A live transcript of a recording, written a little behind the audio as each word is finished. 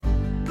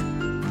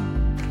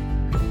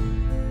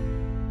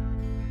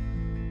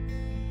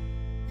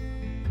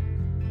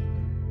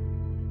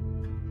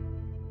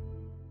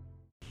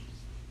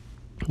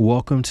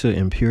Welcome to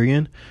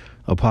Empyrean,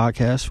 a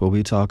podcast where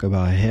we talk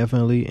about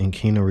heavenly and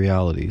kingdom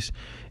realities.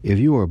 If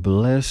you are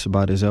blessed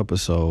by this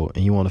episode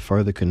and you want to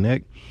further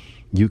connect,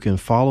 you can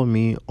follow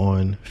me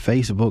on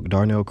Facebook,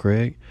 Darnell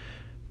Craig,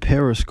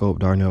 Periscope,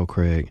 Darnell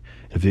Craig.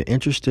 If you're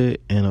interested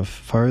in a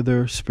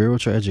further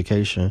spiritual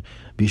education,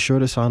 be sure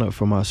to sign up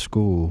for my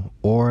school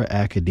or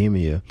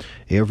academia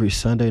every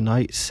Sunday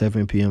night,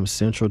 7 p.m.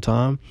 Central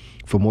Time.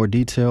 For more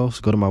details,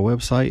 go to my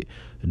website,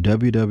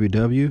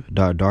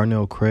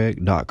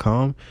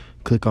 www.darnellcraig.com.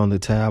 Click on the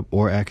tab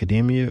or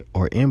academia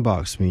or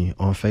inbox me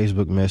on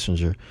Facebook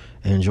Messenger.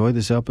 Enjoy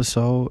this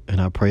episode, and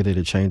I pray that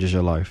it changes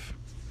your life.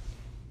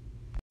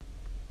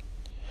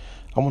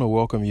 I want to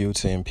welcome you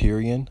to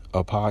Empyrean,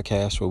 a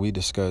podcast where we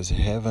discuss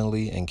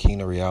heavenly and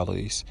kingdom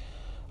realities.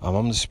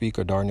 I'm the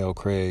speaker, Darnell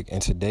Craig,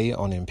 and today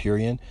on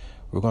Empyrean,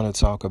 we're going to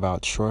talk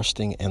about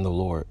trusting in the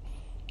Lord.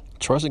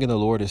 Trusting in the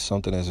Lord is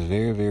something that's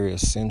very, very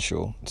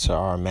essential to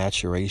our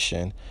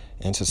maturation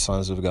into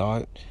sons of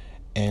God.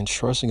 And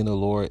trusting in the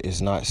Lord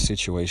is not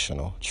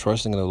situational.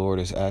 Trusting in the Lord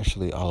is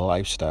actually a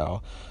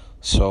lifestyle.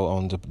 So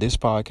on this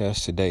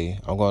podcast today,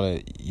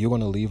 you're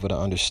going to leave with an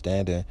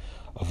understanding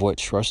of what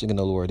trusting in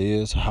the Lord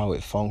is, how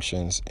it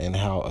functions, and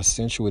how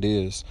essential it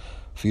is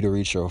for you to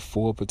reach your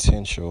full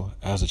potential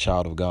as a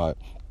child of God.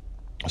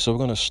 So we're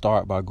going to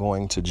start by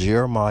going to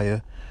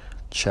Jeremiah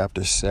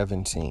chapter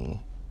 17.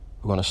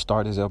 We're going to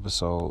start this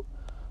episode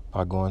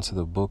by going to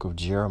the book of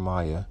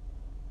Jeremiah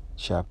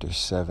chapter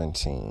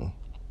 17.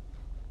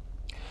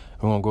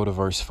 We're going to go to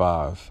verse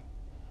 5.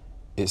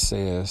 It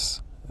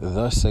says,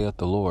 "Thus saith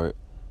the Lord,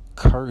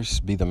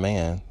 cursed be the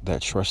man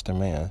that trusteth in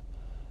man,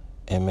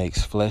 and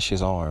makes flesh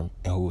his arm,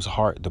 and whose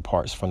heart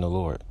departs from the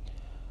Lord.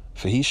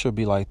 For he shall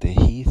be like the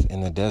heath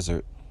in the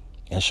desert,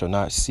 and shall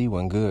not see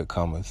when good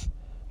cometh,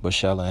 but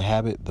shall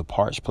inhabit the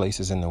parched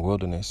places in the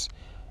wilderness,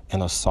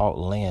 and a salt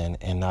land,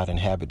 and not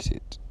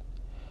inhabited.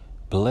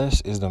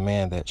 Blessed is the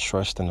man that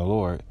trusteth in the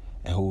Lord,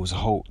 and whose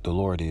hope the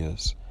Lord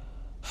is.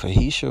 For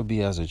he shall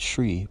be as a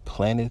tree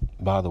planted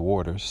by the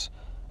waters,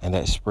 and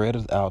that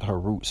spreadeth out her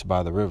roots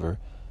by the river,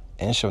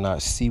 and shall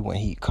not see when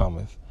heat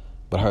cometh,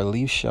 but her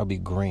leaf shall be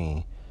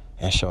green,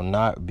 and shall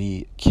not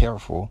be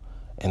careful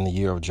in the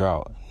year of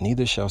drought,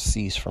 neither shall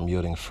cease from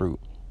yielding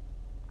fruit."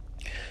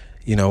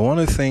 You know, one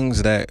of the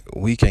things that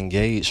we can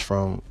gauge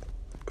from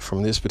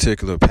this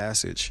particular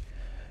passage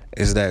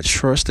is that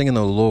trusting in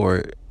the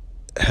Lord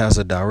has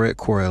a direct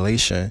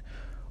correlation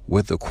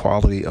with the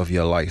quality of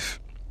your life.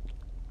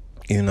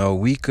 You know,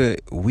 we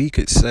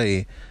could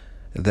say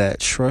that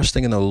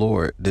trusting in the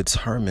Lord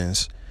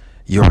determines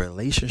your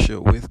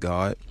relationship with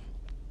God,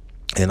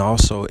 and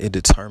also it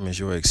determines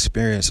your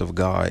experience of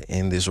God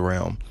in this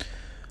realm.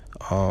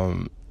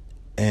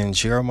 In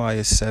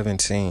Jeremiah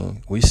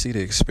 17, we see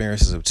the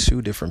experiences of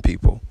two different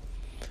people.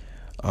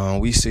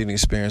 We see the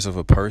experience of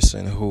a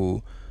person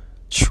who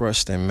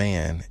trusts in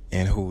man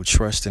and who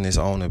trusts in his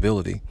own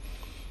ability.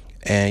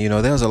 And, you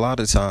know, there's a lot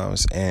of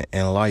times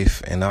in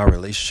life, in our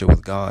relationship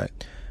with God,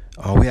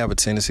 we have a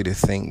tendency to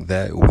think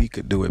that we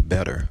could do it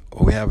better,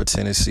 or we have a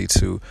tendency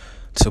to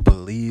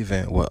believe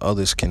in what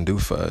others can do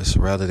for us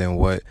rather than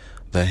what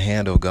the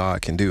hand of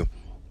God can do.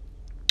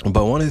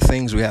 But one of the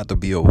things we have to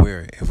be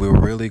aware, if we're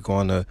really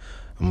going to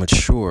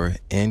mature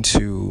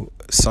into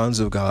sons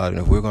of God,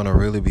 and if we're going to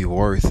really be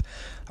worth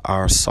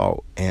our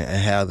salt and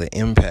have the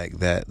impact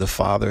that the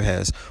Father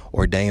has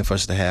ordained for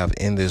us to have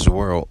in this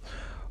world,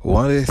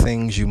 one of the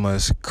things you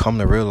must come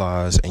to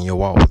realize in your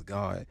walk with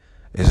God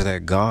is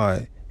that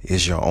God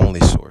is your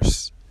only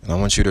source. And I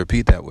want you to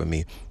repeat that with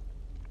me.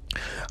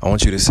 I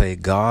want you to say,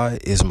 God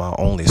is my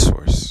only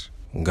source.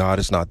 God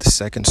is not the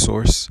second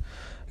source.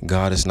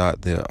 God is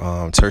not the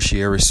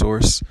tertiary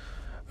source.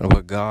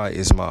 But God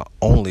is my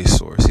only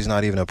source. He's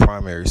not even a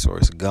primary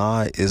source.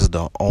 God is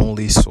the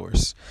only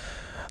source.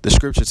 The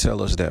scripture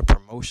tells us that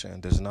promotion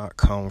does not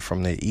come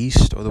from the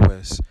east or the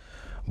west,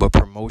 but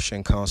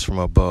promotion comes from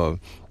above.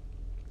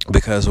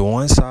 Because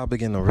once I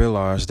begin to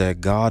realize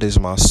that God is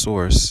my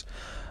source,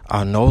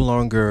 I no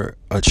longer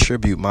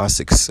attribute my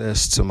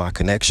success to my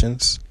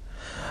connections.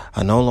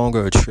 I no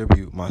longer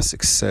attribute my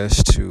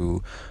success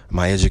to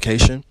my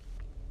education.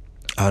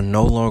 I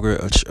no longer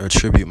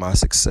attribute my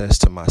success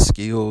to my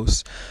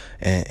skills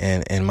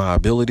and my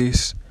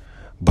abilities.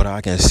 But I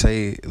can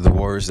say the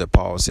words that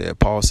Paul said.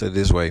 Paul said it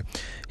this way.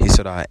 He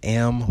said, "I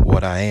am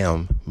what I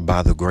am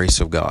by the grace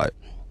of God."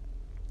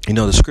 You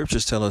know, the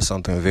scriptures tell us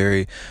something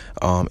very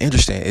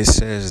interesting. It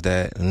says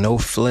that no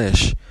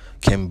flesh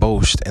can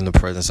boast in the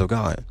presence of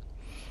God.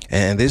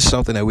 And this is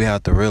something that we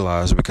have to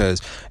realize, because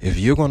if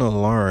you're going to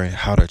learn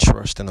how to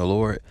trust in the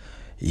Lord,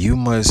 you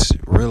must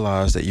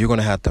realize that you're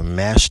going to have to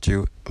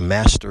master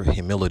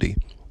humility.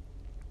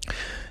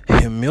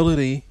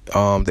 Humility,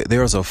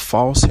 there's a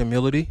false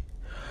humility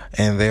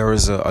and there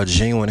is a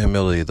genuine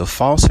humility. The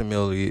false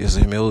humility is a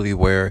humility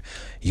where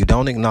you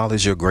don't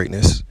acknowledge your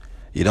greatness.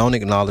 You don't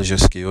acknowledge your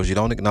skills. You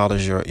don't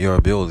acknowledge your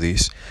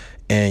abilities.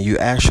 And you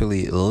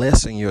actually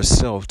lessen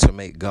yourself to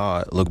make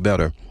God look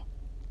better.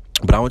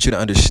 But I want you to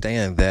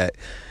understand that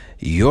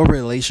Your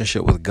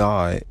relationship with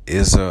God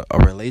is a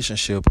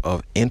relationship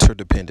of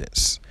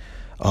interdependence.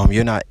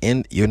 You're not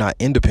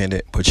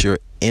independent, but you're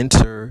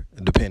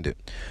interdependent,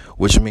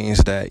 which means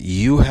that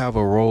you have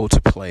a role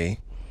to play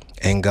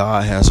and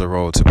God has a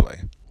role to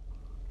play.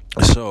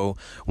 So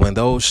when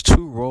those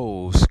two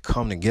roles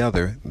come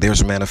together,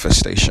 there's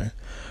manifestation.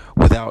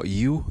 Without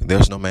you,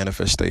 there's no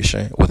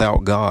manifestation.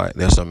 Without God,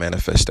 there's no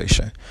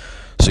manifestation.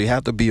 So you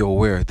have to be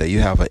aware that you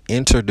have an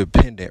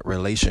interdependent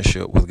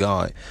relationship with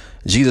God.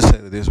 Jesus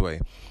said it this way.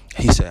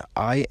 He said,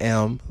 I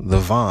am the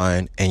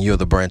vine and you're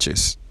the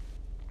branches.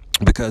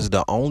 Because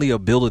the only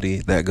ability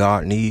that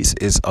God needs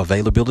is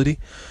availability.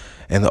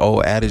 And the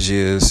old adage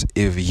is,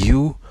 if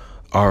you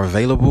are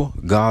available,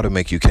 God will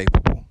make you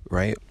capable,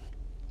 right?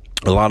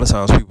 A lot of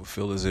times people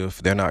feel as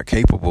if they're not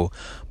capable,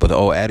 but the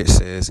old adage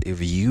says,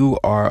 if you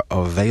are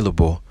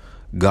available,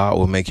 God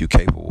will make you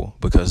capable,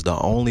 because the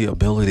only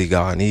ability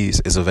God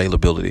needs is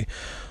availability.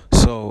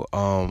 So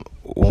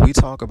when we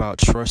talk about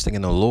trusting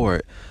in the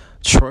Lord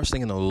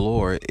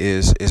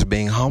is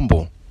being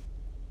humble.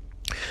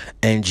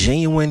 And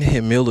genuine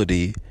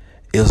humility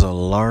is a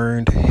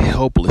learned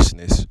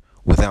helplessness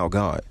without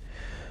God,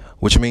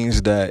 which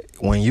means that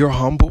when you're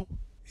humble,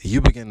 you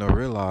begin to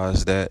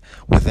realize that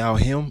without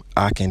him,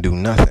 I can do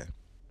nothing.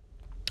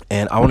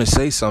 And I want to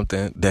say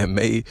something that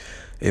may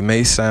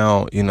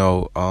sound,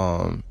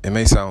 it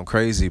may sound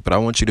crazy, but I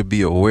want you to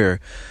be aware.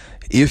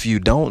 If you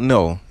don't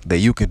know that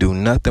you can do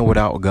nothing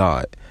without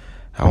God,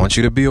 I want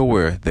you to be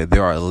aware that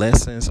there are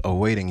lessons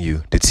awaiting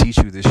you to teach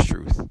you this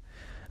truth.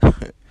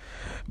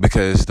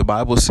 Because the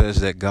Bible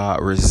says that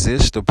God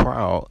resists the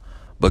proud,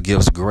 but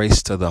gives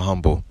grace to the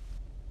humble.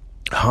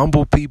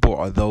 Humble people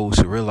are those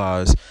who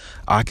realize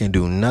I can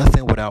do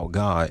nothing without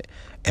God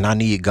and I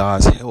need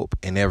God's help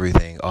in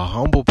everything. A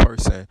humble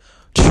person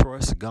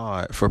trusts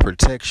God for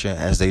protection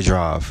as they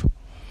drive.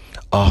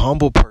 A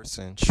humble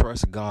person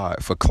trusts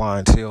God for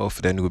clientele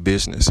for their new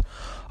business.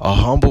 A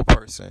humble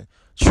person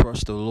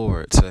trusts the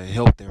Lord to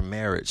help their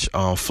marriage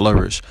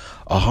flourish.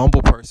 A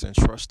humble person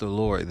trusts the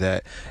Lord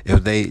that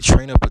if they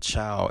train up a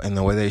child in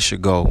the way they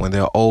should go, when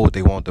they're old,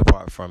 they won't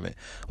depart from it.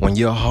 When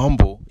you're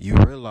humble, you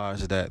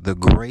realize that the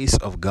grace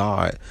of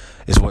God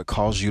is what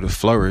calls you to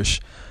flourish,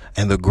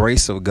 and the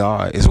grace of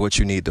God is what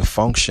you need to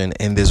function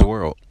in this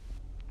world.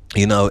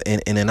 And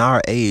in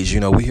our age,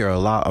 we hear a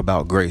lot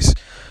about grace.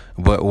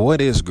 But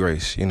what is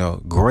grace?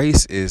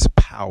 Grace is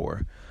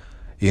power.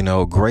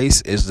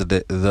 Grace is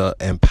the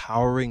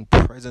empowering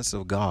presence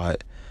of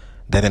God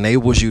that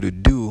enables you to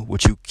do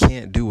what you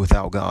can't do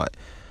without God.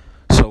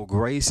 So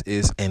grace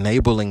is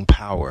enabling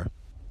power.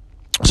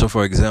 So,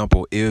 for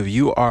example, if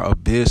you are a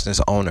business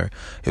owner,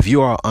 if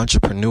you are an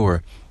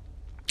entrepreneur,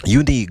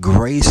 you need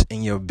grace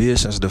in your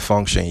business to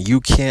function.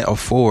 You can't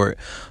afford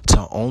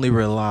to only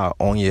rely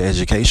on your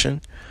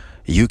education.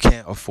 You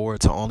can't afford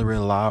to only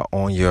rely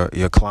on your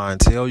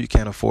clientele. You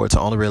can't afford to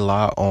only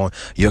rely on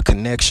your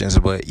connections,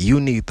 but you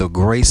need the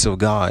grace of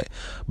God,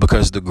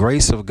 because the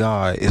grace of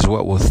God is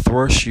what will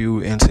thrust you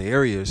into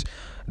areas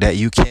that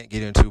you can't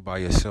get into by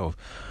yourself.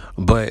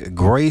 But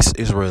grace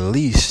is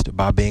released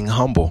by being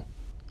humble.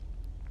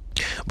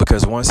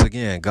 Because once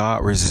again,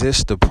 God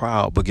resists the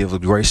proud, but gives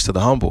grace to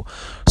the humble.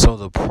 So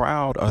the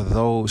proud are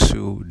those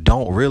who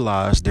don't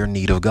realize their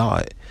need of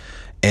God.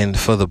 And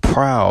for the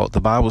proud, the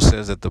Bible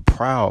says that the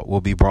proud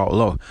will be brought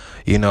low.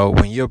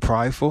 When you're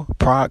prideful,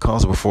 pride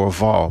comes before a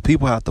fall.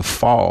 People have to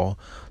fall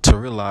to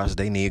realize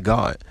they need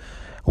God.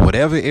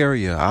 Whatever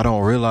area I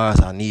don't realize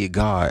I need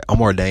God,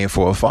 I'm ordained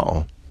for a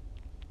fall.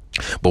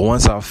 But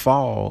once I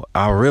fall,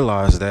 I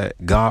realize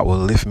that God will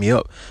lift me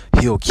up.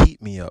 He'll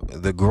keep me up.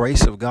 The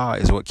grace of God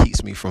is what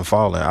keeps me from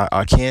falling.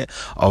 I can't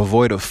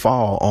avoid a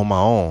fall on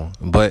my own.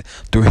 But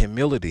through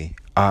humility,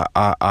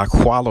 I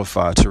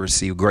qualify to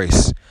receive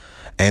grace.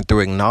 And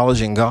through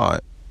acknowledging God,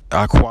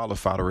 I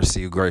qualify to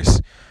receive grace.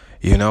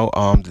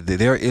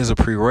 There is a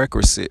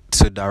prerequisite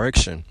to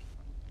direction,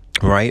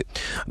 right?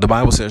 The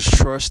Bible says,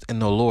 trust in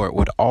the Lord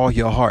with all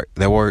your heart.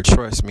 That word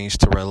trust means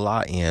to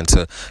rely in,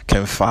 to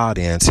confide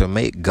in, to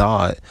make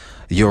God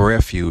your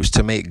refuge,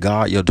 to make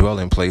God your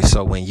dwelling place.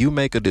 So when you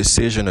make a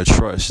decision to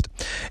trust,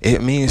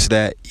 it means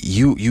that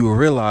you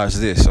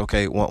realize this.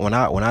 Okay, when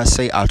I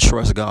say I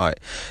trust God,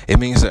 it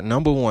means that,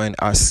 number one,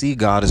 I see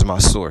God as my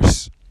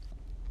source.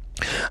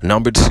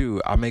 Number two,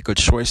 I make a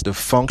choice to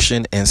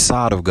function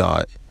inside of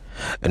God.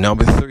 And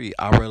number three,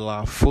 I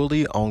rely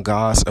fully on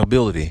God's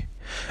ability.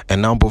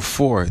 And number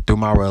four, through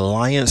my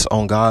reliance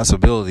on God's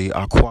ability,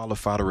 I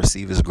qualify to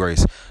receive his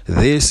grace.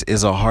 This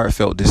is a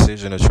heartfelt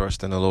decision to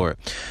trust in the Lord.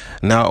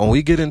 Now, when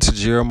we get into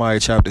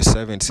Jeremiah chapter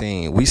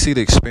 17, we see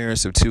the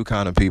experience of two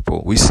kind of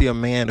people. We see a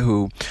man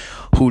who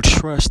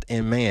trusts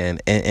in man.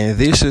 And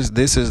this is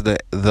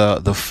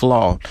the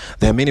flaw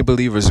that many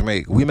believers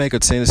make. We make a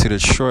tendency to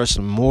trust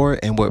more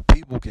in what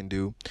people can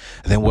do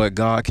than what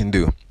God can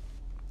do.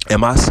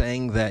 Am I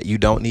saying that you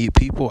don't need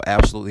people?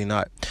 Absolutely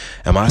not.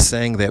 Am I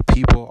saying that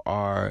people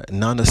are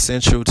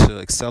non-essential to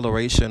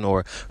acceleration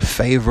or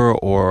favor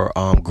or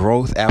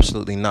growth?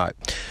 Absolutely not.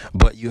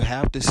 But you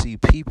have to see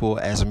people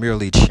as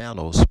merely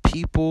channels.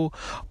 People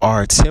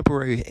are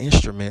temporary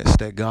instruments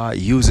that God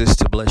uses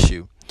to bless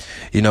you.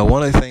 You know,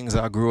 one of the things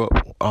I grew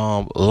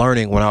up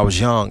learning when I was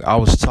young, I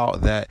was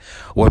taught that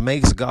what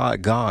makes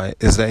God God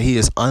is that he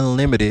is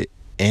unlimited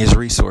in his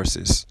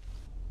resources.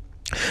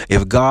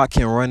 If God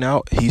can run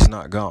out, he's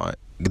not God.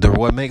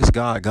 What makes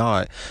God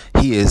God,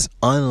 he is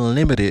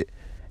unlimited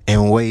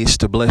in ways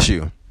to bless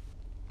you.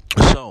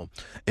 So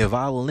if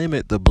I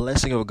limit the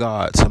blessing of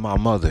God to my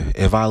mother,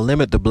 if I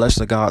limit the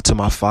blessing of God to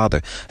my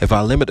father, if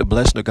I limit the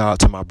blessing of God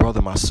to my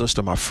brother, my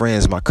sister, my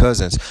friends, my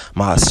cousins,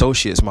 my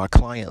associates, my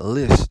client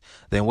list,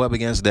 then what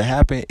begins to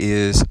happen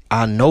is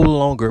I no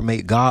longer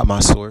make God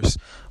my source,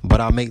 but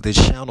I make the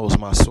channels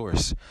my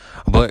source.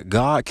 But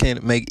God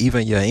can make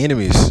even your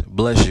enemies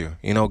bless you.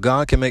 You know,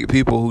 God can make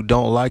people who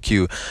don't like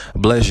you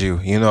bless you.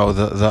 You know,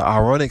 the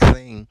ironic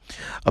thing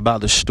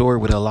about the story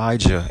with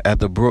Elijah at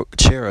the brook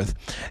Cherith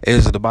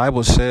is the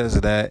Bible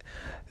says that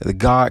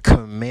God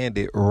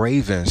commanded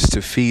ravens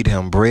to feed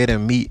him bread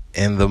and meat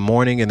in the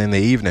morning and in the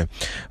evening.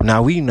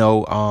 Now we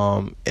know,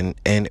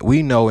 and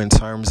we know in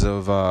terms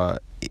of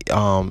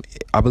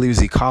I believe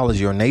it's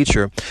ecology or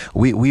nature,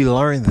 we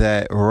learned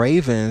that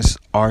ravens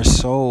are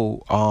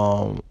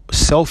so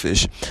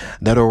selfish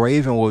that a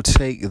raven will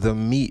take the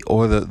meat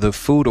or the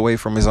food away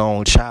from his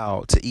own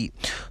child to eat.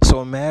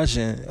 So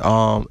imagine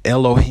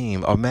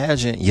Elohim,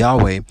 imagine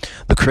Yahweh,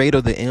 the creator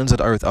of the ends of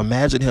the earth.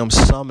 Imagine him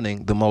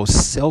summoning the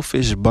most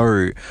selfish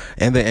bird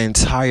in the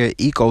entire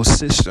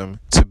ecosystem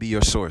to be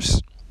your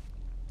source.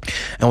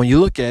 And when you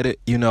look at it,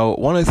 you know,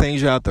 one of the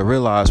things you have to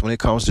realize when it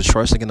comes to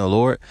trusting in the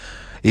Lord,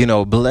 you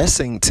know,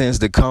 blessing tends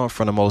to come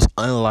from the most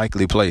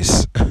unlikely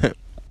place.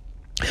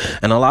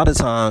 And a lot of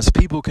times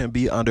people can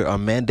be under a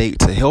mandate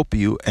to help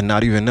you and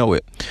not even know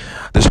it.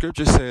 The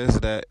scripture says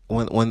that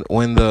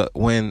when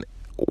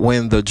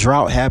the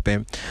drought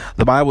happened,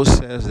 the Bible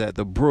says that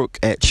the brook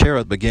at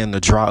Cherith began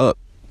to dry up.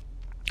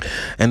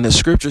 And the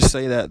scriptures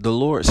say that the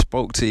Lord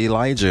spoke to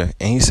Elijah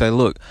and he said,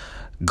 look,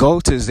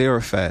 go to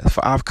Zarephath,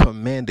 for I've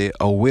commanded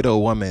a widow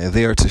woman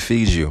there to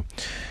feed you.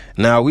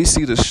 Now we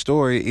see the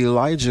story.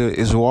 Elijah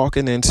is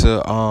walking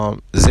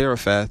into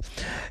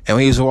Zarephath, and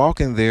when he's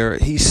walking there,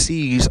 he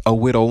sees a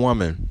widow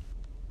woman.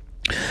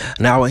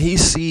 Now, when he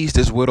sees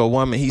this widow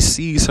woman, he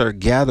sees her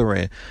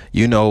gathering,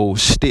 you know,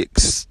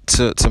 sticks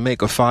to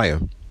make a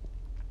fire.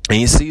 And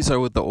he sees her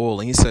with the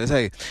oil, and he says,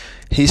 hey,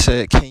 he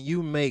said, can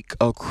you make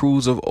a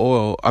cruse of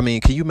oil? I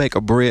mean, can you make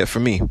a bread for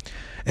me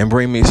and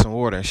bring me some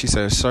water? And she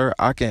said, sir,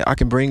 I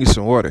can bring you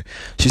some water.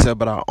 She said,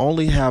 but I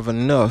only have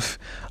enough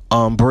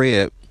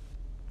bread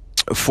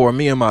for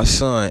me and my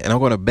son, and I'm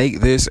going to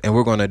bake this and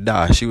we're going to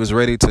die. She was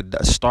ready to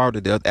starve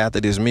to death after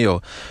this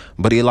meal.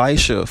 But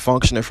Elisha,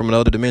 functioning from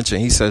another dimension,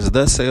 he says,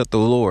 thus saith the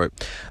Lord,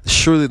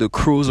 surely the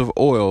cruse of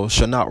oil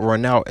shall not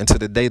run out until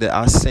the day that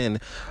I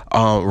send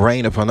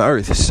rain upon the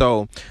earth.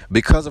 So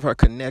because of her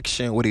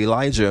connection with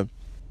Elijah,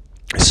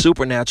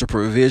 supernatural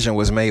provision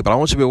was made. But I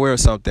want you to be aware of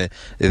something.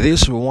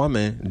 This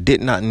woman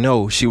did not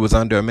know she was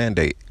under a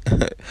mandate.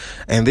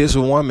 And this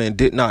woman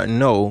did not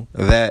know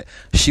that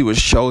she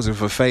was chosen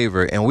for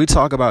favor. And we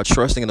talk about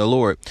trusting in the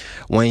Lord.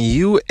 When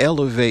you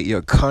elevate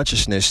your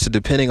consciousness to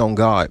depending on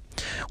God,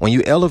 when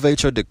you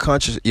elevate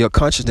your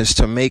consciousness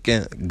to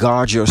making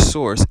God your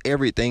source,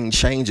 everything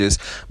changes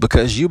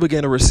because you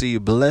begin to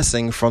receive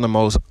blessing from the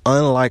most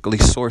unlikely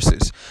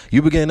sources.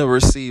 You begin to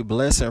receive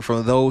blessing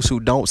from those who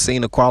don't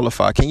seem to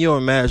qualify. Can you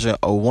imagine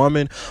a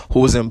woman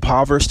who has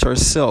impoverished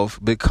herself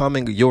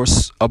becoming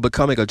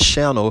a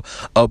channel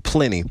of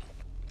plenty?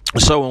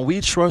 So when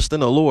we trust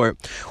in the Lord,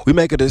 we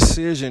make a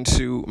decision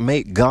to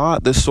make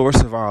God the source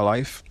of our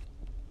life.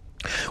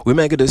 We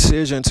make a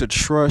decision to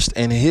trust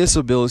in his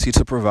ability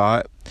to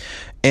provide.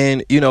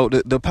 And, you know,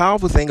 the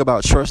powerful thing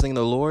about trusting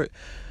the Lord,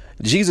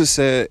 Jesus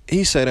said,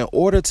 he said, in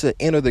order to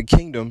enter the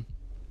kingdom,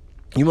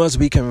 you must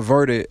be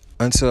converted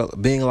unto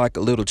being like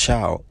a little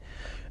child.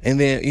 And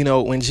then, you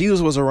know, when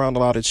Jesus was around a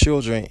lot of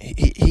children,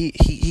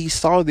 he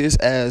saw this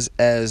as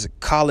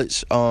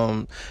college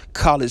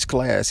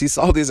class. He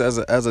saw this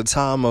as a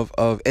time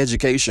of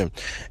education.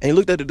 And he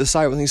looked at the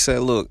disciples and he said,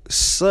 look,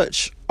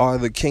 such are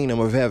the kingdom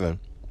of heaven.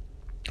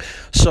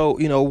 So,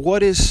 you know,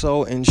 what is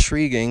so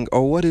intriguing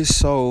or what is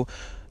so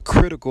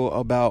critical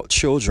about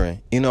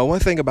children? You know, one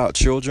thing about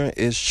children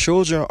is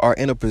children are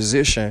in a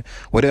position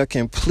where they're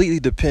completely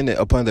dependent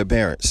upon their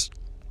parents.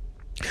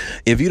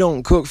 If you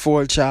don't cook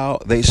for a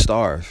child, they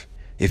starve.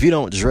 If you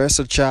don't dress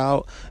a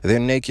child, they're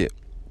naked.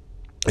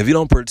 If you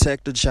don't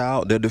protect a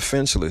child, they're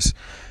defenseless.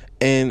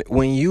 And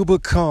when you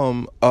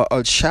become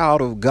a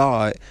child of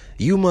God,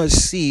 you must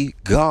see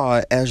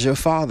God as your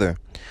father.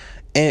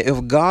 And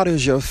if God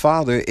is your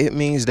father, it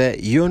means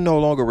that you're no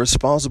longer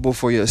responsible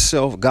for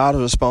yourself. God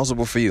is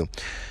responsible for you.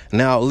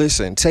 Now,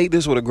 listen, take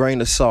this with a grain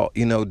of salt.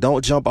 You know,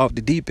 don't jump off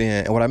the deep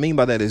end. And what I mean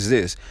by that is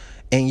this.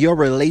 in your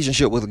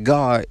relationship with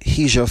God,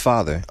 he's your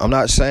father. I'm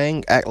not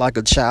saying act like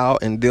a child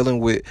and dealing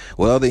with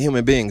other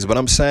human beings, but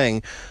I'm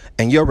saying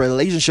in your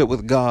relationship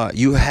with God,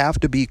 you have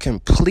to be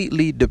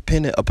completely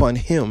dependent upon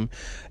him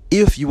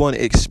if you want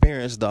to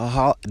experience the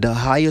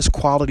highest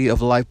quality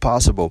of life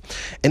possible.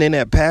 And in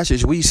that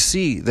passage, we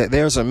see that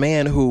there's a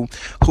man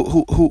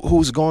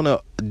who's going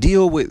to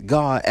deal with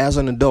God as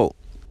an adult.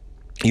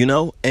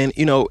 And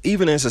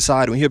even in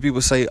society, when you hear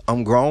people say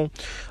I'm grown,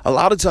 a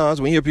lot of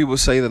times when you hear people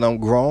say that I'm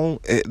grown,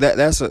 that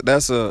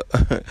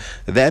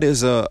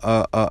is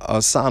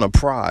a sign of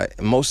pride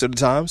most of the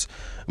times.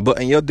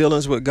 But in your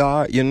dealings with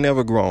God, you're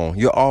never grown.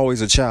 You're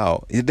always a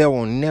child. There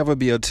will never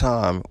be a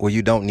time where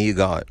you don't need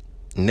God.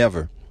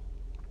 Never.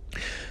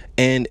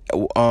 And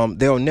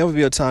there will never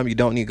be a time you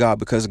don't need God,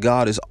 because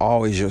God is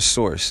always your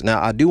source.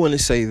 Now, I do want to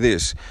say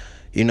this.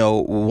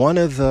 One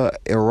of the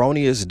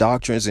erroneous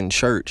doctrines in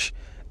church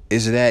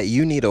is that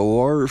you need a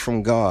word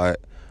from God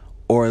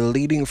or a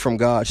leading from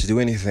God to do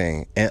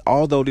anything. And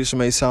although this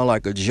may sound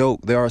like a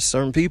joke, there are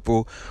certain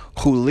people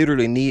who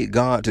literally need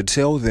God to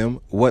tell them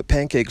what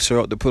pancake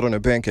syrup to put on their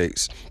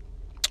pancakes.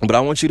 But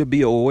I want you to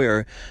be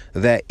aware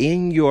that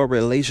in your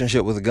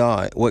relationship with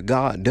God, what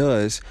God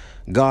does,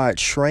 God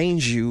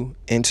trains you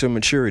into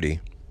maturity.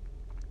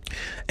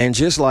 And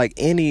just like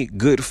any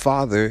good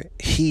father,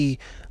 he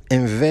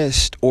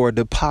invests or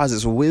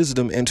deposits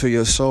wisdom into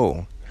your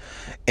soul.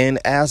 And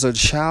as a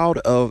child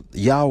of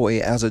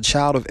Yahweh, as a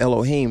child of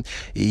Elohim,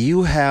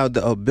 you have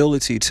the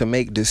ability to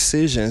make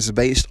decisions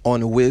based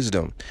on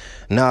wisdom.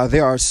 Now,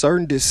 there are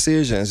certain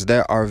decisions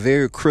that are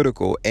very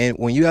critical. And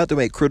when you have to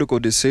make critical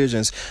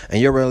decisions in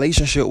your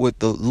relationship with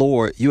the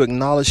Lord, you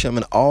acknowledge him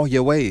in all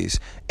your ways,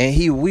 and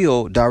he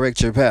will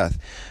direct your path.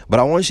 But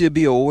I want you to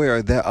be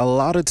aware that a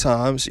lot of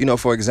times,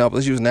 for example,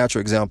 let's use a natural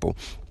example.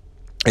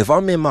 If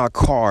I'm in my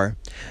car,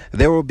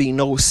 there will be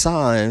no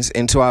signs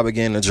until I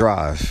begin to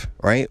drive,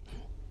 right?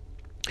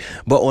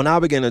 But when I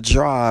begin to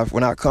drive,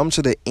 when I come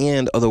to the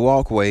end of the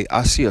walkway,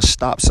 I see a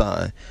stop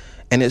sign.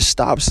 And this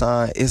stop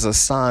sign is a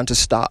sign to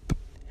stop.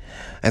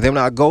 And then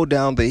when I go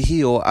down the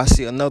hill, I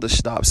see another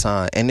stop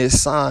sign. And this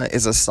sign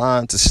is a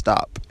sign to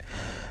stop.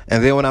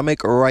 And then when I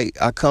make a right,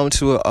 I come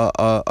to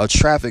a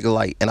traffic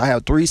light, and I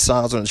have three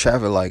signs on the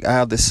traffic light. I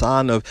have the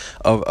sign of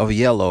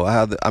yellow.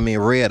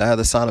 Red. I have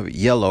the sign of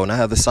yellow, and I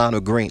have the sign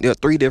of green. There are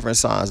three different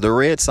signs. The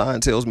red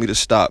sign tells me to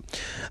stop.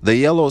 The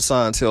yellow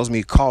sign tells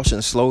me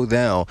caution, slow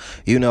down.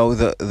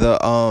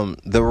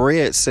 The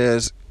red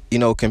says,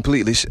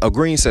 completely.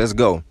 Green says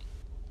go.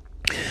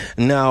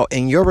 Now,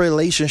 in your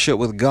relationship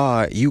with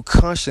God, you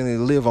constantly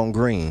live on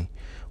green.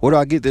 Where do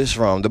I get this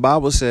from? The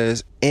Bible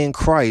says in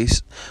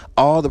Christ,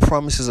 all the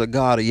promises of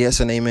God are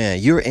yes and amen.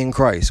 You're in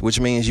Christ, which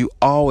means you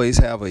always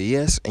have a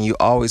yes and you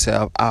always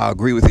have I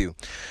agree with you.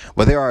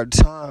 But there are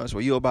times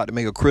where you're about to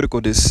make a critical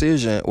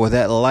decision where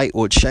that light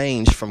will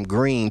change from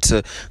green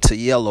to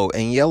yellow.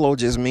 And yellow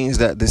just means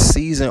that the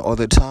season or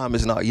the time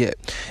is not yet.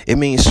 It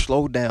means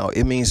slow down.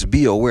 It means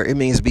be aware. It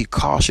means be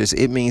cautious.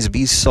 It means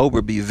be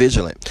sober, be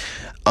vigilant.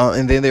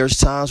 And then there's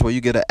times where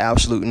you get an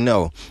absolute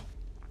no.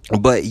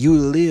 But you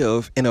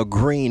live in a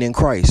green in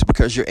Christ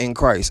because you're in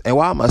Christ. And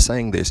why am I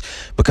saying this?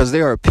 Because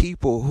there are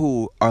people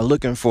who are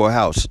looking for a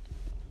house.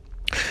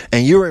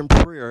 And you're in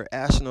prayer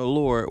asking the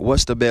Lord,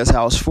 what's the best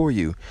house for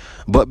you?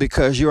 But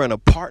because you're in a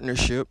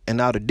partnership and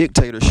not a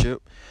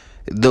dictatorship,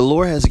 the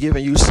Lord has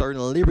given you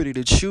certain liberty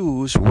to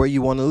choose where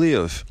you want to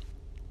live.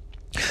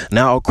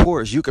 Now, of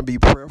course, you can be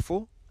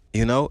prayerful.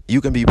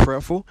 You can be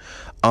prayerful.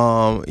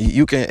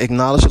 You can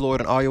acknowledge the Lord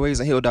in all your ways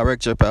and he'll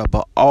direct your path.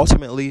 But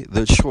ultimately,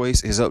 the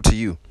choice is up to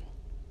you.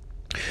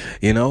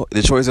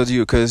 The choice is up to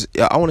you, because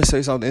I want to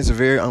say something. It's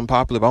very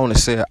unpopular, but I want to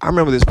say it. I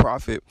remember this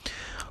prophet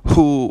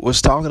who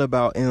was talking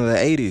about in the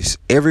 80s,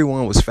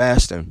 everyone was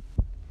fasting.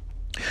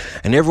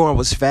 And everyone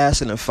was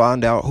fasting to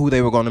find out who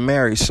they were going to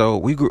marry. So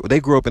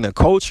they grew up in a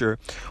culture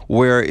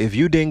where if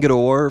you didn't get a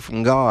word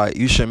from God,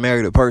 you should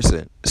marry the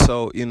person.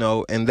 So,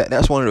 and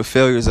that's one of the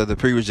failures of the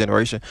previous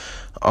generation.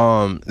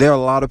 There are a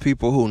lot of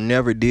people who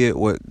never did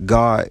what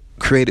God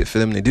created for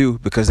them to do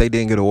because they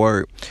didn't get a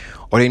word.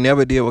 Or they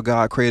never did what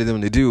God created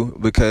them to do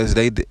because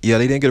they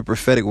didn't get a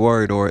prophetic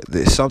word or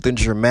something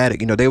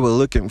dramatic. They were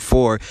looking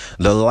for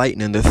the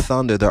lightning, the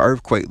thunder, the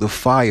earthquake, the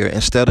fire,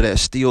 instead of that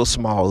still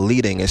small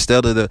leading,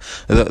 instead of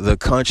the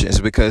conscience,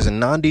 because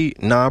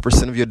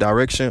 99% of your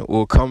direction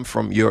will come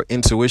from your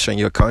intuition,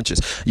 your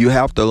conscience. You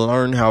have to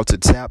learn how to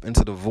tap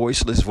into the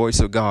voiceless voice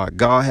of God.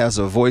 God has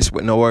a voice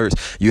with no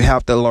words. You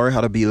have to learn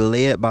how to be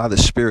led by the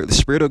Spirit. The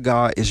Spirit of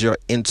God is your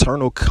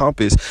internal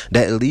compass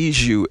that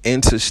leads you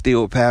into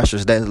still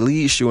pastures, that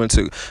leads you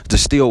into the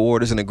still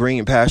waters and the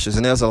green pastures.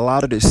 And there's a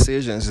lot of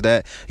decisions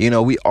that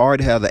we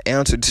already have the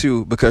answer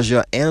to because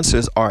your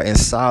answers are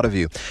inside of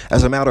you.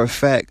 As a matter of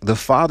fact, the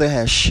Father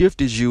has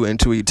shifted you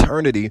into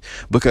eternity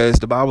because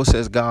the Bible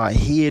says God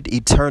hid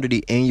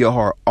eternity in your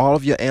heart. All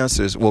of your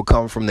answers will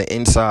come from the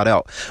inside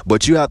out,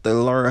 but you have to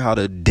learn how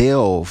to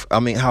delve. How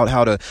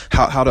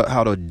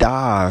to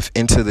dive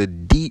into the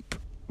deep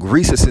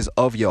recesses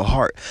of your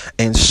heart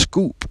and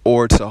scoop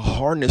or to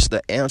harness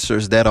the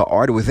answers that are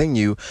already within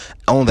you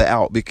on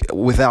the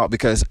without,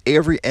 because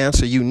every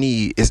answer you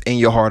need is in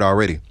your heart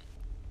already.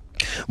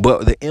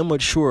 But the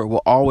immature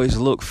will always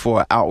look for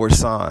an outward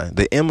sign.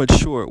 The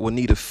immature will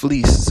need a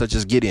fleece, such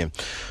as Gideon.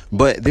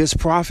 But this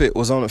prophet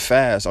was on a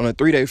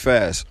 3-day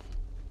fast.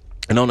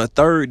 And on the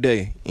third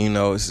day,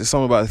 it's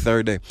something about the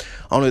third day.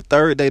 On the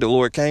third day, the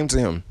Lord came to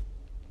him.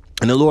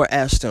 And the Lord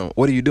asked him,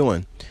 "What are you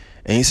doing?"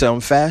 And he said, "I'm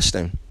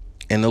fasting."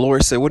 And the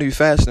Lord said, "What are you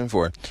fasting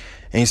for?"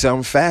 And he said,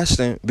 "I'm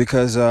fasting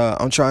because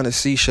I'm trying to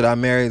see, should I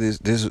marry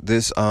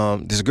this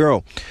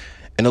girl?"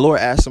 And the Lord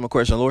asked him a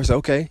question. The Lord said,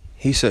 "Okay."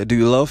 He said, "Do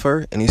you love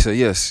her?" And he said,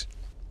 "Yes."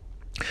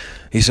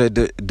 He said,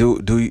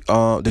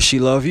 does she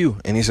love you?"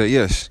 And he said,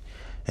 "Yes."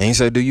 And he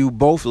said, "Do you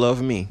both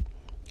love me?"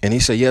 And he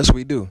said, "Yes,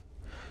 we do."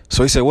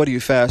 So he said, "What are you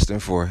fasting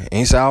for?" And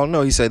he said, "I don't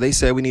know." He said, "They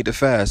said we need to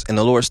fast." And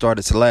the Lord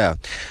started to laugh.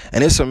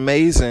 And it's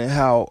amazing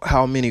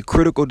how many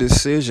critical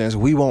decisions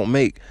we won't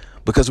make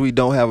because we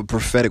don't have a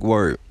prophetic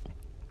word.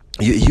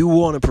 You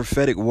want a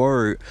prophetic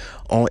word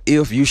on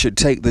if you should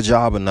take the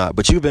job or not,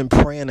 but you've been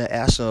praying and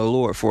asking the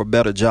Lord for a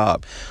better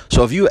job.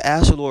 So if you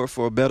ask the Lord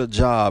for a better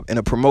job and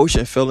a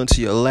promotion fell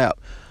into your lap,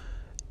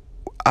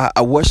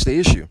 what's the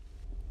issue?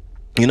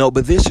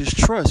 But this is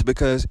trust,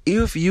 because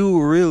if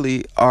you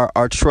really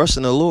are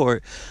trusting the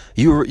Lord,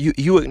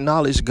 you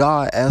acknowledge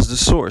God as the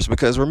source.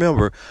 Because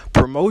remember,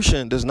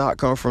 promotion does not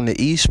come from the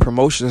east,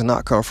 promotion does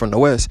not come from the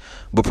west,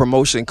 but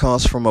promotion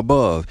comes from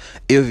above.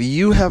 If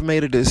you have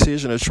made a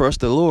decision to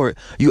trust the Lord,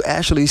 you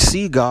actually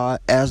see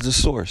God as the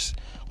source.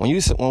 When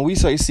we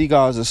say see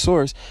God as the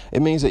source,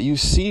 it means that you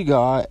see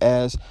God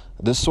as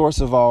the source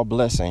of all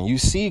blessing. You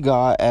see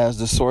God as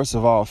the source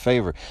of all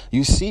favor.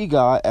 You see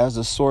God as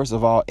the source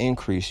of all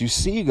increase. You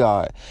see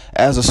God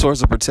as a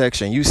source of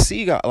protection. You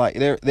see God like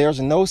there's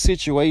no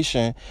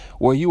situation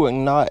where you are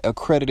not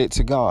accredited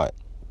to God,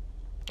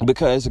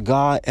 because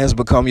God has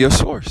become your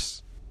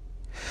source.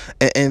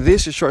 And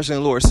this is trusting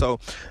the Lord. So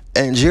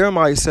in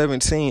Jeremiah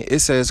 17, it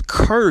says,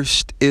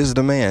 "Cursed is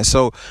the man."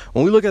 So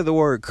when we look at the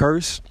word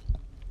curse,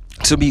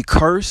 to be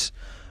cursed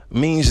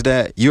means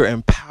that you're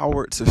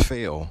empowered to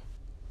fail.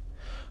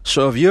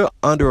 So if you're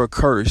under a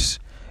curse,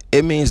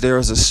 it means there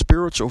is a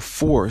spiritual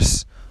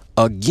force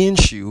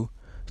against you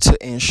to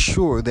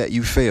ensure that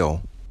you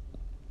fail.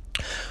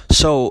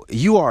 So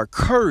you are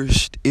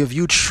cursed if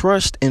you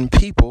trust in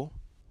people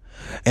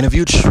and if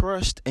you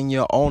trust in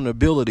your own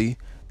ability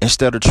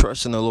instead of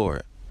trusting the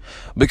Lord.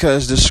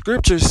 Because the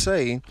scriptures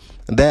say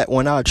that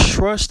when I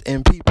trust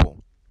in people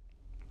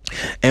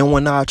and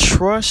when I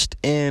trust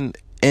in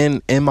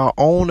my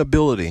own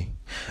ability,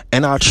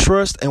 and I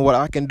trust in what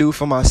I can do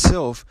for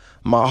myself,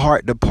 my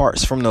heart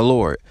departs from the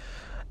Lord.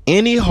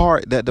 Any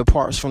heart that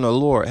departs from the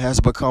Lord has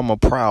become a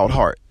proud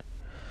heart.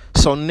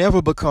 So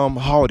never become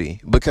haughty,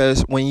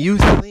 because when you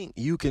think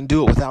you can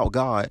do it without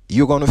God,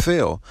 you're going to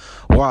fail.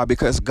 Why?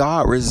 Because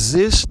God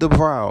resists the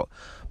proud,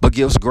 but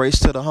gives grace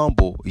to the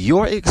humble.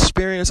 Your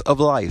experience of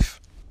life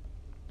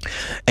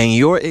and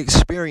your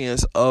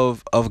experience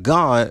of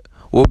God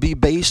will be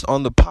based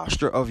on the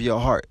posture of your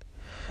heart.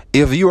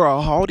 If you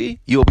are haughty,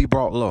 you'll be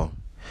brought low.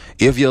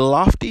 If you're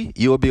lofty,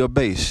 you'll be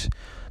abased.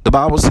 The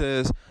Bible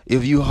says,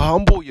 if you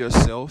humble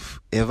yourself,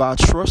 if I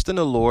trust in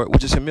the Lord,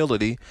 which is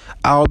humility,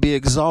 I'll be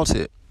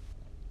exalted.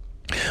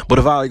 But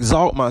if I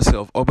exalt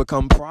myself or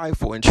become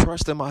prideful and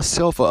trust in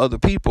myself or other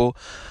people,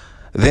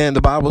 then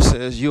the Bible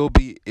says you'll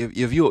be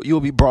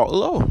brought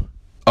low,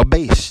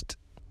 abased,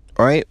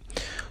 right?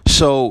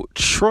 So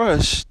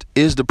trust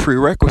is the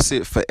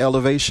prerequisite for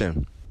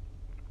elevation.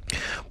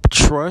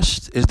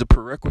 Trust is the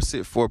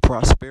prerequisite for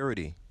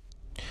prosperity.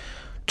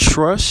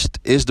 Trust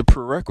is the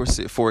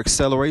prerequisite for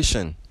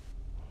acceleration.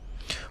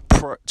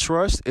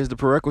 Trust is the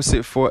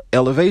prerequisite for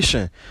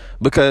elevation,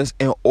 because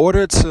in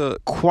order to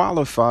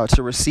qualify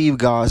to receive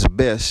God's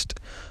best,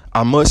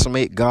 I must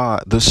make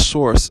God the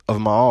source of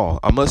my all.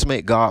 I must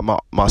make God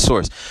my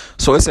source.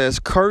 So it says,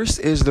 "Cursed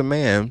is the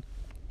man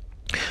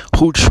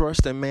who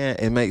trusts in man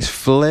and makes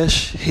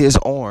flesh his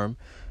arm,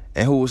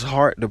 and whose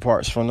heart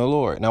departs from the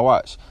Lord." Now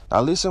watch.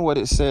 Now listen what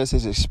it says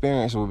his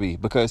experience will be,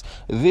 because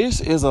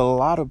this is a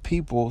lot of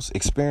people's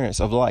experience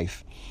of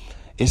life.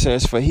 It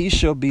says, "For he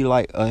shall be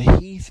like a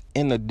heath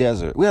in the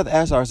desert." We have to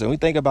ask ourselves, we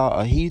think about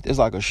a heath is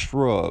like a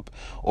shrub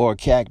or a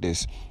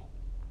cactus.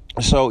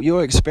 So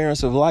your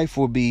experience of life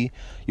will be,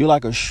 you're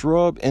like a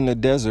shrub in the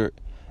desert,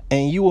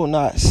 and you will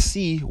not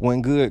see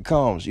when good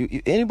comes.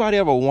 Anybody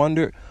ever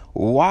wondered,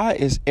 why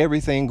is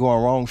everything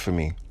going wrong for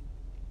me?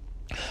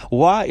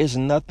 Why is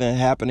nothing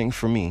happening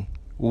for me?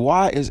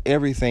 Why is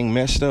everything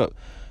messed up?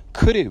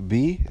 Could it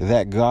be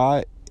that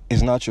God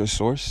is not your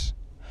source?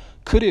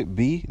 Could it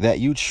be that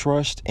you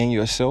trust in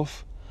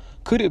yourself?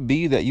 Could it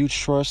be that you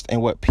trust in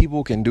what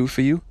people can do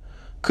for you?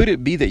 Could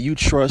it be that you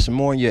trust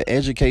more in your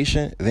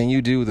education than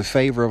you do the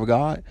favor of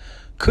God?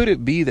 Could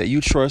it be that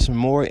you trust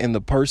more in the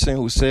person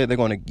who said they're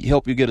going to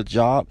help you get a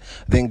job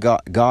than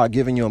God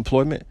giving you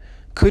employment?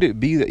 Could it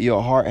be that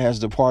your heart has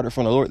departed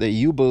from the Lord, that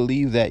you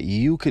believe that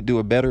you could do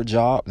a better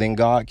job than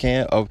God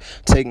can of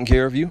taking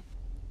care of you?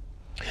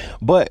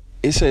 But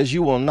it says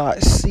you will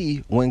not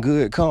see when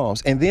good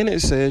comes. And then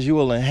it says you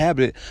will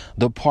inhabit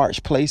the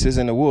parched places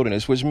in the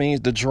wilderness, which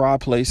means the dry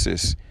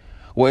places.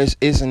 Where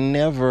it's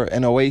never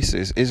an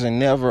oasis. It's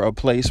never a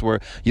place where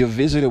you're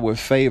visited with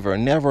favor.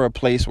 Never a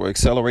place where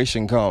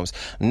acceleration comes.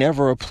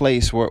 Never a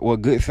place where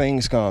good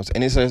things comes.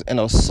 And it says an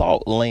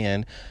assault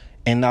land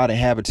and not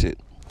inhabited.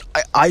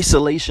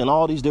 Isolation,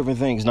 all these different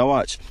things. Now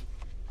watch.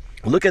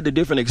 Look at the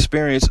different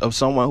experience of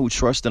someone who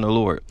trusts in the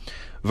Lord.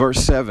 Verse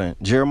 7,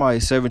 Jeremiah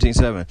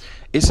 17:7.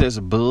 It says,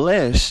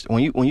 blessed.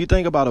 When you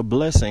think about a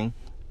blessing,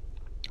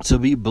 to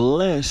be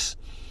blessed,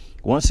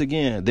 once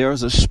again, there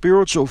is a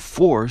spiritual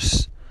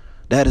force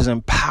that has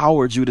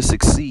empowered you to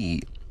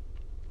succeed.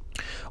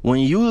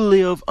 When you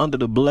live under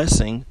the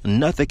blessing,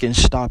 nothing can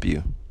stop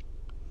you.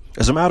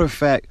 As a matter of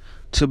fact,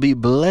 to be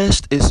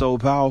blessed is so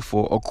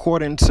powerful.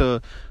 According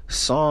to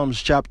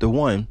Psalms chapter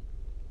 1,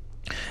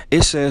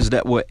 it says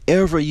that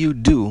whatever you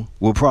do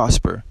will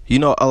prosper. You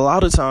know, a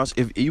lot of times,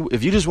 if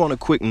you just want a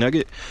quick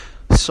nugget,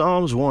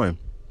 Psalms 1,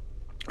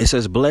 it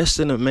says, blessed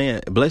is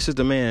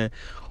the man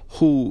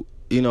who,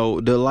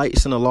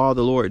 delights in the law of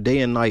the Lord day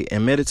and night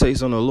and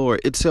meditates on the Lord.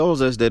 It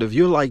tells us that if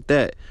you're like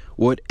that,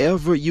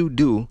 whatever you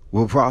do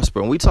will prosper.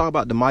 And we talk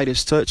about the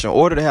Midas touch. In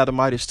order to have the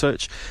Midas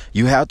touch,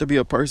 you have to be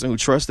a person who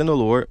trusts in the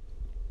Lord,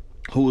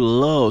 who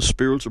loves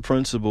spiritual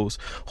principles,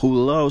 who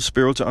loves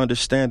spiritual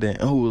understanding,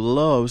 and who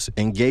loves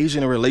engaging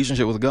in a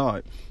relationship with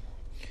God.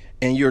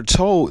 And you're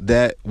told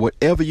that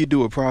whatever you do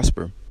will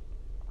prosper.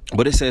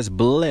 But it says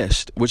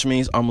blessed, which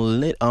means I'm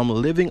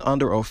living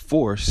under a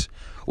force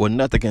where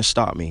nothing can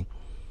stop me.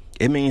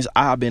 It means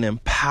I've been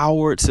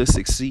empowered to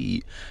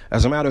succeed.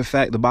 As a matter of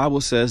fact, the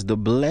Bible says the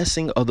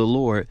blessing of the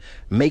Lord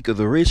maketh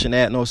rich and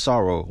add no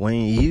sorrow.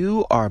 When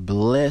you are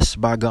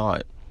blessed by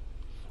God,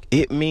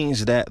 it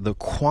means that the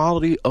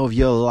quality of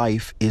your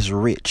life is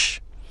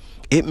rich.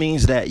 It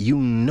means that you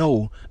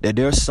know that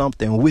there's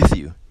something with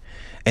you.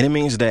 And it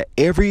means that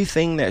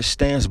everything that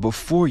stands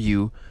before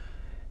you,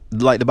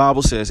 like the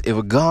Bible says,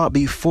 if God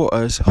be for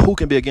us, who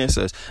can be against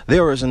us?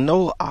 There is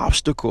no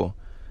obstacle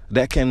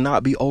that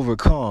cannot be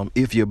overcome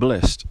if you're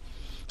blessed.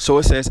 So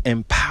it says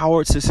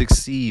empowered to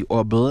succeed,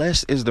 or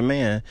blessed is the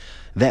man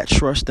that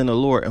trusts in the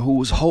Lord and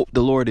whose hope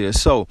the Lord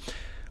is. So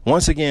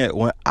once again,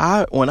 when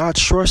I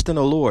trust in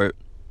the Lord,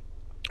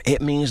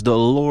 it means the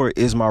Lord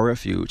is my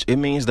refuge. It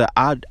means that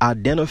I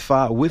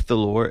identify with the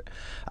Lord.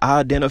 I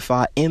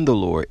identify in the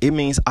Lord. It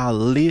means I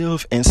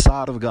live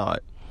inside of God.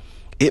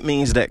 It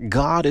means that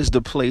God is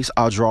the place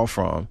I draw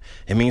from.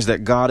 It means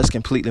that God is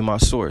completely my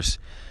source.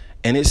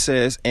 And it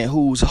says, and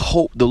whose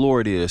hope the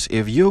Lord is.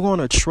 If you're going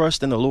to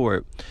trust in the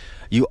Lord,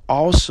 you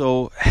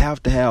also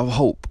have to have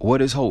hope.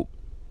 What is hope?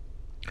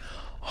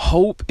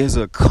 Hope is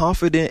a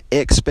confident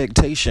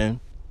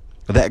expectation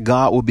that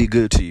God will be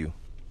good to you.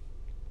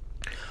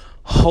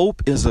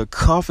 Hope is a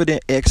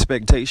confident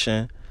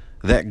expectation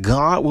that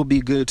God will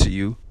be good to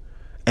you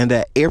and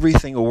that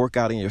everything will work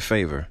out in your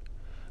favor.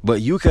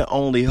 But you can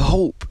only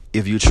hope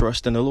if you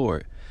trust in the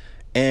Lord.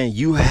 And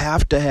you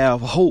have to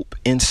have hope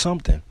in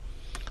something.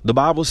 The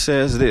Bible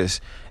says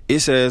this. It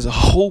says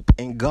hope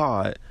in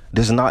God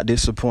does not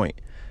disappoint.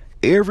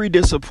 Every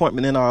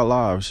disappointment in our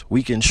lives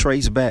we can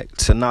trace back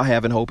to not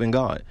having hope in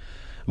God.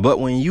 But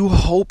when you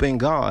hope in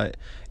God,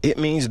 it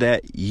means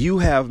that you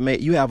have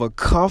a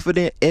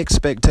confident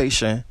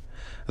expectation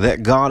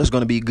that God is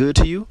going to be good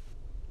to you.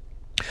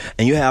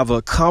 And you have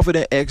a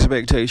confident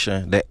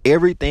expectation that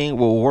everything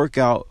will work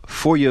out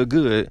for your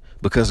good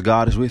because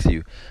God is with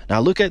you. Now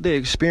look at the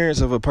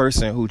experience of a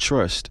person who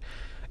trusts.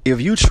 If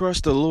you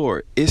trust the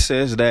Lord, it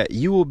says that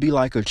you will be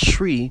like a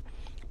tree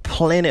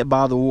planted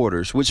by the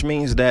waters, which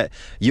means that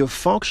you're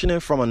functioning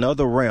from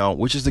another realm,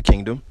 which is the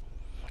kingdom.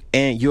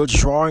 And you're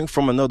drawing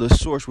from another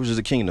source, which is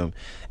the kingdom.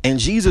 And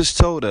Jesus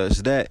told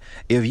us that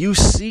if you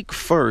seek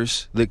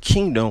first the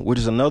kingdom, which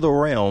is another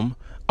realm,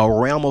 a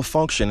realm of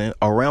functioning,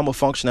 a realm of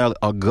functionality,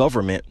 a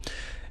government,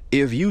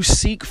 if you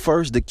seek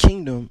first the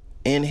kingdom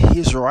and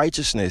his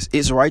righteousness,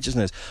 its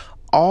righteousness,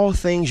 all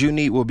things you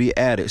need will be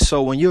added.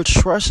 So when you're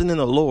trusting in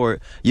the Lord,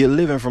 you're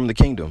living from the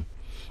kingdom.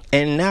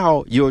 And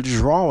now you're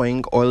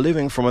drawing or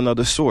living from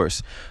another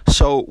source.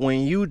 So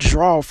when you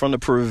draw from the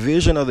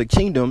provision of the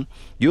kingdom,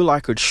 you're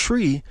like a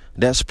tree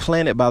that's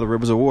planted by the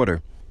rivers of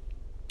water.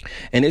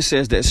 And it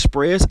says that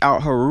spreads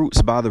out her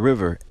roots by the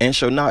river and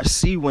shall not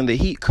see when the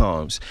heat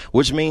comes,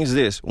 which means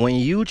this: when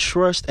you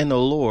trust in the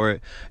Lord,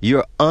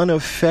 you're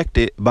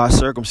unaffected by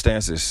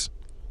circumstances.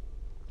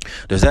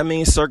 Does that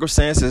mean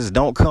circumstances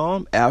don't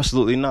come?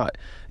 Absolutely not.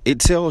 It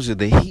tells you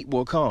the heat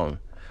will come,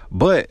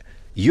 but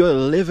you're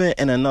living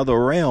in another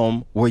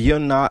realm where you're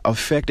not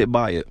affected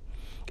by it.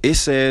 It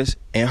says,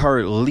 and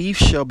her leaf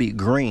shall be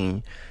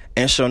green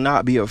and shall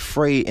not be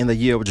afraid in the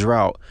year of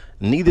drought,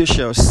 neither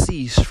shall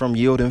cease from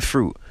yielding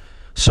fruit.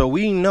 So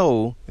we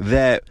know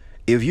that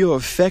if you're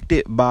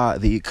affected by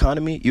the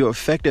economy, you're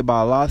affected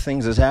by a lot of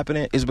things that's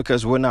happening, it's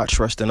because we're not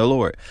trusting the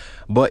Lord.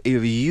 But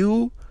if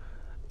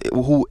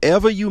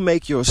whoever you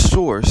make your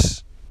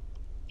source,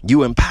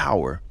 you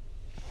empower.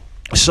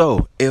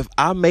 So if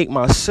I make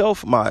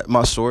myself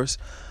my source,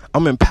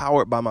 I'm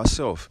empowered by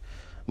myself.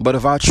 But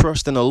if I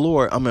trust in the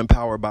Lord, I'm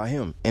empowered by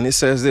him. And it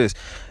says this,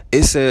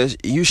 it says,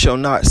 you shall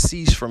not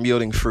cease from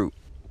yielding fruit.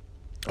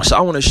 So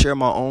I want to share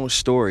my own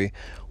story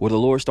where the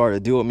Lord started to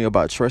deal with me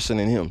about trusting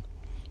in him.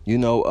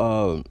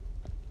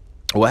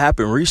 What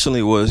happened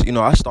recently was,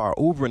 I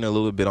started Ubering a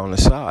little bit on the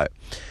side,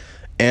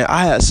 and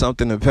I had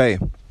something to pay.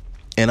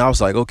 And I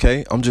was like,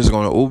 okay, I'm just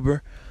going to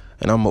Uber,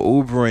 and I'm going to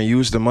Uber and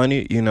use the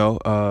money,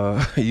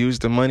 use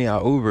the money I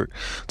Ubered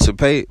to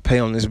pay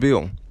on this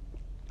bill.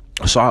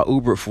 So I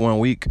Ubered for 1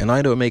 week, and I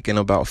ended up making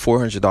about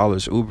 $400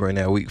 Ubering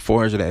that week,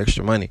 $400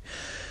 extra money.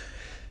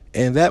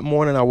 And that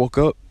morning I woke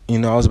up,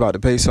 I was about to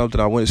pay something.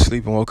 I went to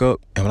sleep and woke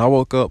up. And when I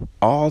woke up,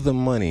 all the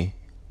money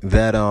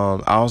that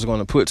I was going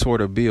to put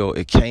toward a bill,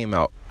 it came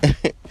out.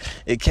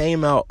 It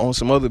came out on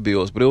some other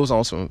bills, but it was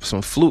on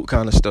some fluke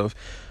kind of stuff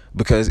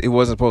because it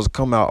wasn't supposed to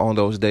come out on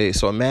those days.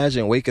 So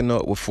imagine waking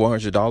up with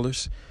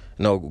 $400,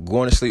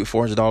 going to sleep with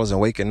 $400 and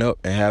waking up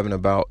and having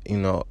about,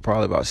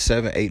 probably about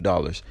 $7,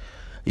 $8.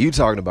 You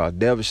talking about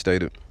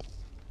devastated.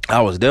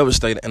 I was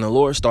devastated, and the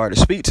Lord started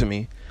to speak to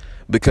me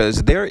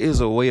because there is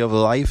a way of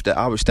life that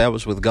I've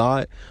established with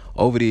God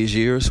over these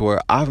years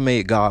where I've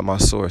made God my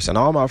source. And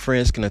all my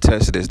friends can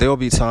attest to this. There will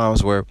be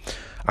times where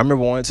I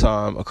remember one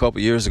time a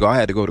couple years ago, I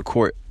had to go to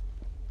court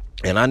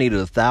and I needed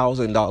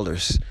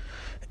 $1,000.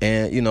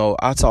 And,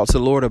 I talked to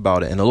the Lord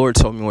about it, and the Lord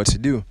told me what to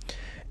do.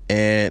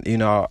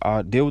 And,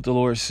 I did what the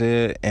Lord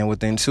said. And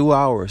within 2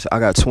 hours, I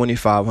got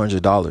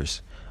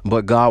 $2,500.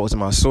 But God was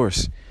my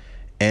source.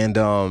 And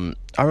I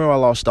remember I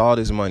lost all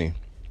this money.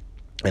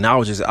 And I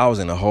was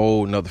in a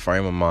whole nother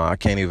frame of mind. I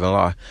can't even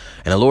lie.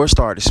 And the Lord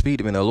started to speak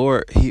to me. And the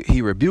Lord,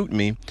 he rebuked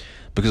me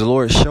because the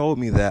Lord showed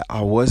me that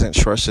I wasn't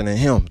trusting in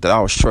him, that I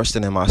was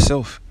trusting in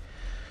myself.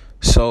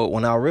 So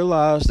when I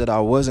realized that I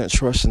wasn't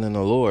trusting in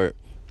the Lord,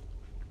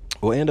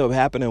 what ended up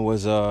happening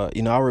was, I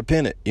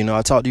repented.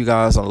 I talked to you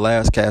guys on the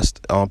last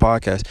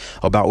podcast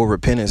about what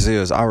repentance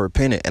is. I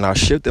repented and I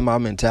shifted my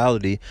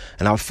mentality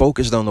and I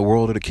focused on the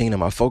world of the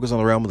kingdom. I focused on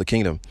the realm of the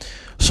kingdom.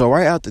 So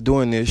right after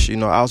doing this,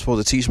 I was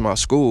supposed to teach my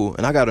school,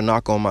 and I got a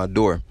knock on my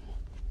door.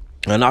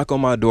 I knock on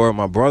my door.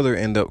 My brother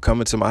ended up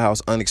coming to my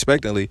house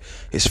unexpectedly.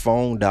 His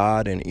phone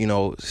died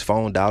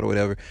or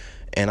whatever.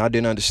 And I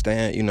didn't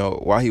understand,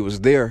 why he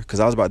was there, because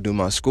I was about to do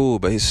my school,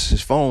 but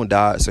his phone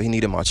died, so he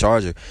needed my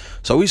charger.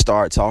 So we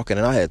started talking,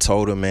 and I had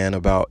told him, man,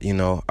 about how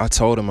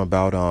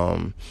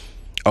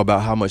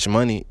much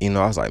money, I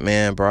was like,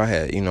 man, bro, I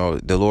had,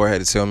 the Lord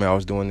had to tell me I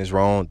was doing this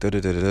wrong,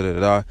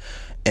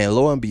 And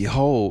lo and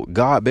behold,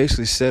 God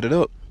basically set it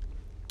up,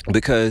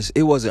 because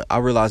I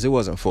realized it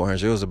wasn't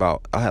 400. It was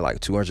I had like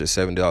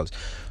 $270.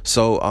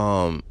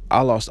 So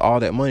I lost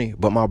all that money,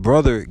 but my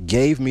brother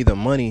gave me the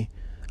money,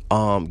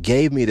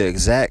 gave me the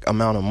exact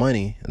amount of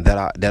money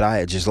that I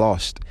had just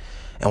lost.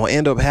 And what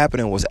ended up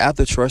happening was,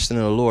 after trusting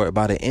in the Lord,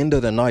 by the end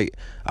of the night,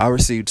 I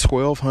received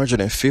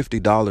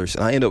 $1,250,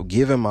 and I ended up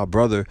giving my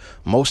brother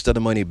most of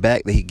the money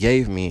back that he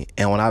gave me.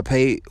 And when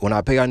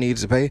I needed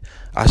to pay,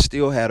 I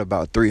still had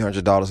about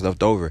 $300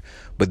 left over.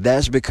 But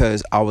that's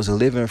because I was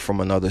living from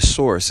another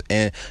source.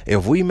 And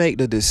if we make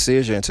the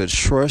decision to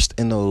trust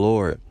in the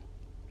Lord,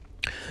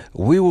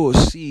 we will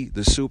see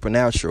the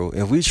supernatural.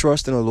 If we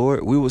trust in the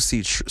Lord, we will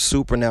see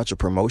supernatural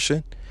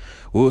promotion.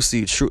 We will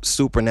see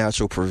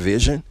supernatural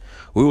provision.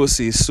 We will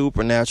see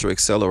supernatural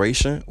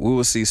acceleration. We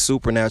will see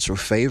supernatural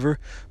favor,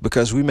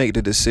 because we make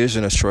the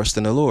decision to trust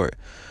in the Lord.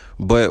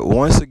 But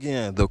once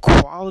again, the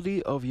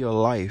quality of your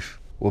life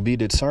will be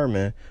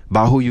determined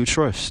by who you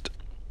trust.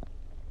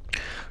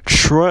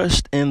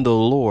 Trust in the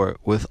Lord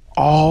with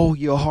all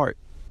your heart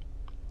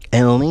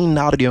and lean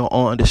not on your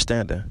own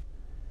understanding.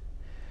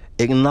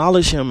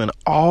 Acknowledge him in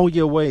all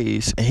your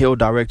ways, and he'll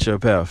direct your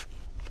path.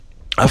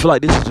 I feel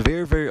like this is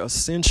very, very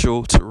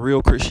essential to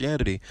real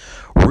Christianity.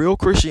 Real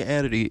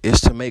Christianity is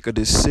to make a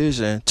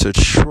decision to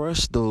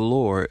trust the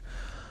Lord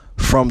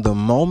from the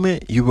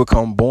moment you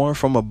become born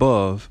from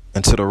above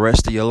until the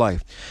rest of your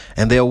life.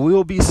 And there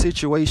will be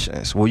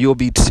situations where you'll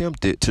be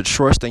tempted to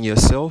trust in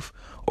yourself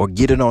or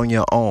get it on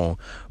your own.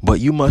 But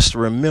you must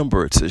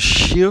remember to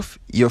shift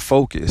your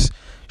focus,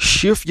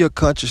 shift your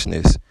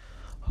consciousness,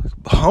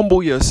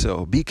 humble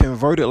yourself, be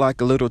converted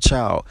like a little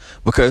child.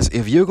 Because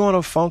if you're going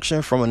to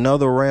function from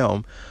another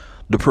realm,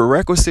 the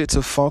prerequisite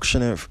to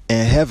functioning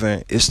in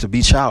heaven is to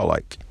be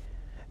childlike.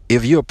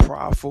 If you're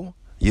prideful,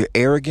 you're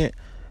arrogant,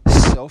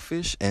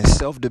 selfish, and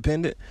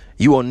self-dependent,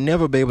 you will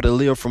never be able to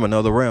live from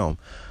another realm.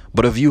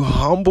 But if you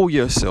humble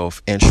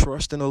yourself and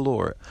trust in the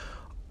Lord,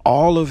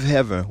 all of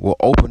heaven will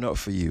open up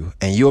for you,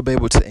 and you'll be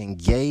able to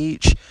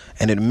engage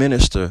and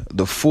administer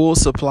the full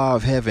supply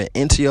of heaven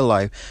into your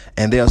life.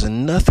 And there's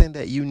nothing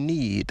that you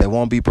need that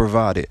won't be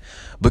provided,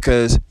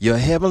 because your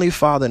heavenly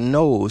Father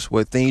knows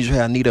what things you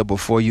have need of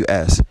before you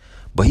ask.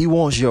 But he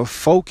wants your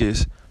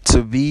focus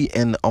to be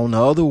on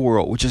the other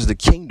world, which is the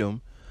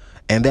kingdom.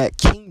 And that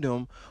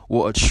kingdom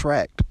will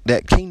attract,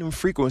 that kingdom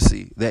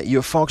frequency that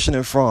you're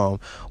functioning from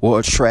will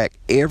attract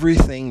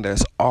everything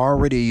that's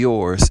already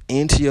yours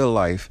into your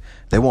life.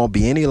 There won't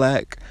be any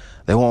lack.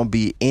 There won't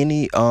be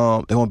any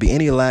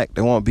lack.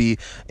 There won't be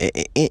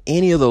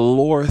any of the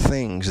lower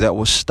things that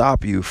will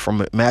stop you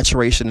from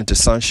maturation into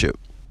sonship.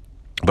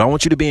 But I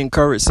want you to be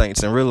encouraged,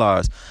 saints, and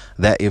realize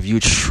that if you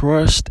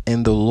trust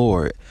in the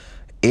Lord,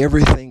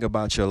 everything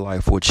about your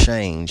life will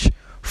change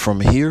from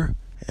here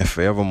and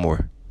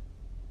forevermore.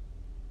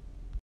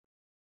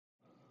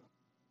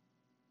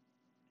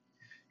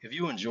 If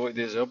you enjoyed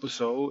this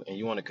episode and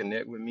you want to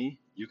connect with me,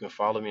 you can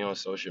follow me on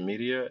social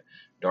media,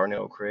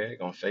 Darnell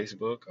Craig on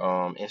Facebook,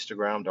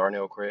 Instagram,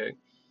 Darnell Craig.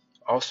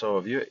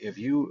 Also, if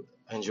you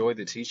enjoyed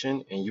the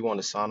teaching and you want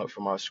to sign up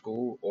for my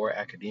school or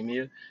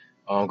academia,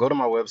 go to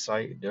my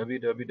website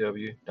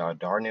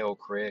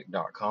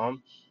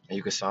www.darnellcraig.com and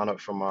you can sign up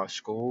for my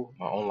school,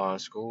 my online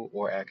school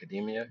or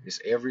academia. It's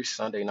every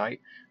Sunday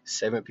night,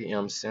 7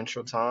 p.m.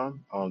 Central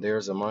Time.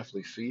 There's a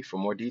monthly fee. For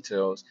more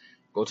details,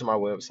 go to my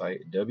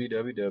website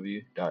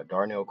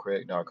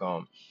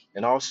www.darnellcraig.com.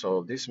 And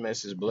also, if this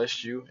message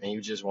blessed you and you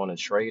just want to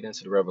trade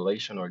into the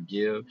revelation or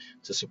give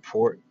to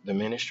support the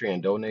ministry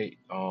and donate,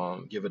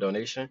 give a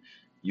donation,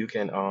 you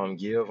can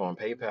give on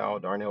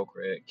PayPal, Darnell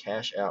Craig,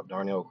 Cash App,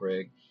 Darnell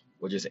Craig,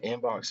 or just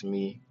inbox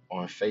me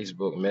on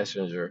Facebook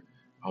Messenger.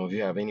 If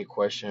you have any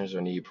questions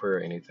or need prayer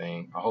or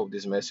anything, I hope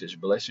this message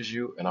blesses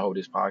you, and I hope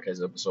this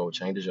podcast episode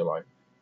changes your life.